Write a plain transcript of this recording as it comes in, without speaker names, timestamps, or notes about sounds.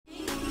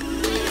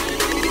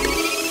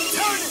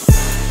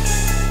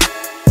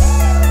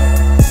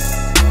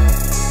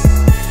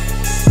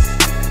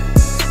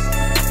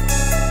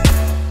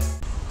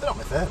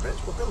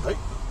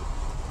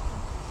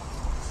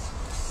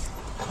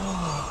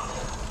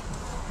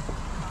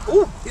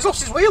Oh, he's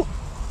lost his wheel.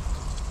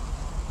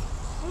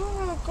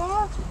 Oh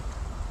God.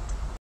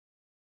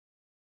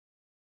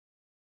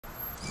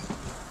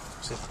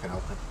 See if I can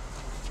help him.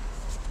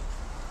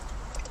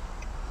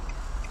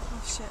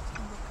 Oh shit.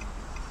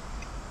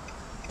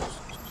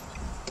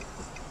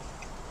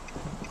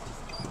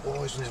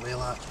 Oh, he's on his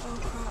wheel out. Oh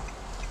crap.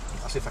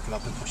 I'll see if I can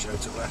help him push it out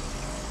of the way.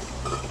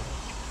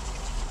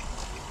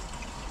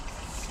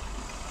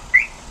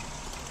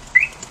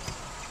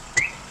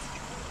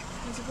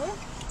 Is it good?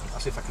 I'll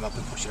see if I can help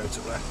him push it out of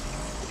the way.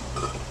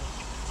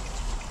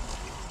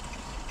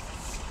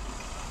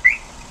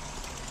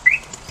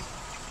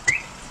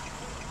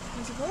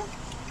 Is it good?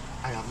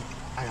 I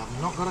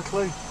have not got a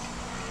clue.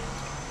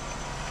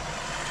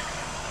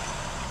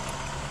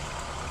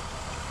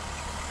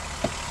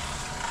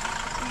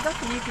 There's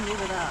nothing you can do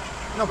with that.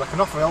 No, but I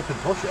can offer help him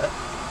push it.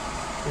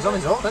 He's on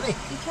his own, isn't he?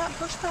 You can't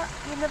push that.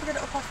 You'll never get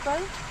it up off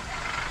ground.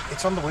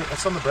 It's on the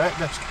brake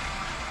disc.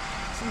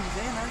 Somebody's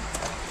there now.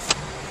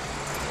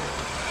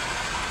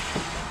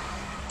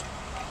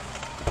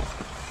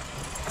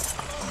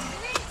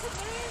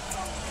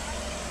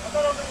 I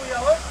got on the wheel,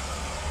 Alex.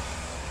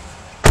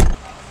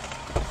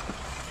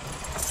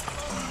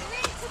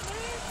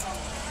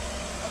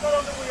 I got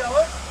on the wheel,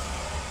 Alex.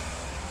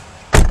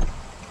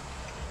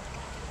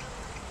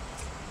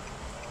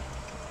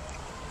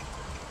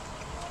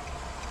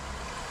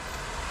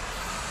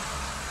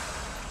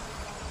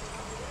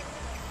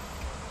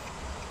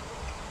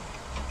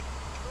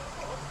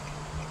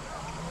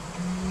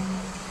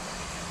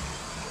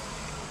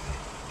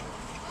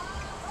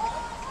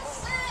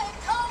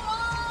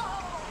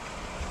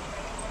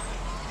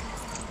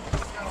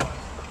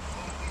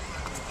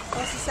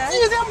 What's he saying?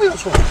 Yeah, the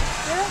ambulance one.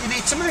 Yeah. You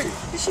need to move.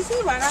 Did she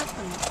see what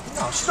happened?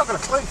 No, she's not got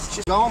a clue.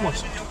 She's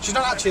harmless. She's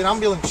not actually an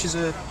ambulance. She's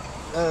a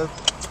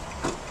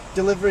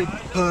delivery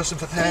person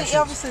for patients. He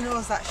obviously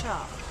knows that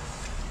shop.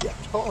 Yeah,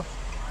 totally.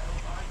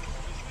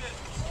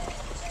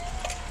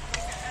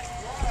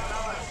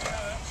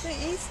 Did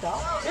he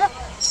stop? Yeah.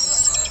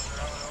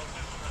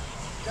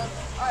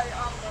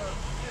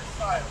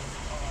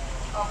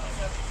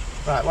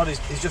 Right, well,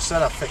 he's just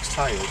said I've fixed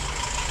tyres.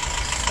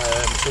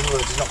 So in other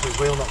words, he's not put his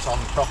wheel nuts on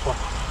properly.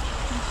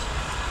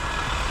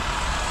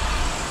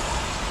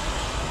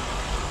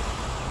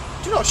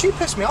 Do you know what? She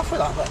pissed me off with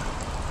that then.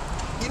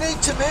 You need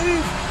to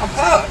move. I'm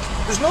parked.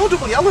 There's no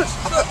double yellows.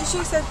 So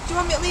she said, do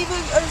you want me to leave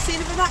a scene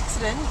of an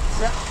accident?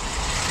 Yeah.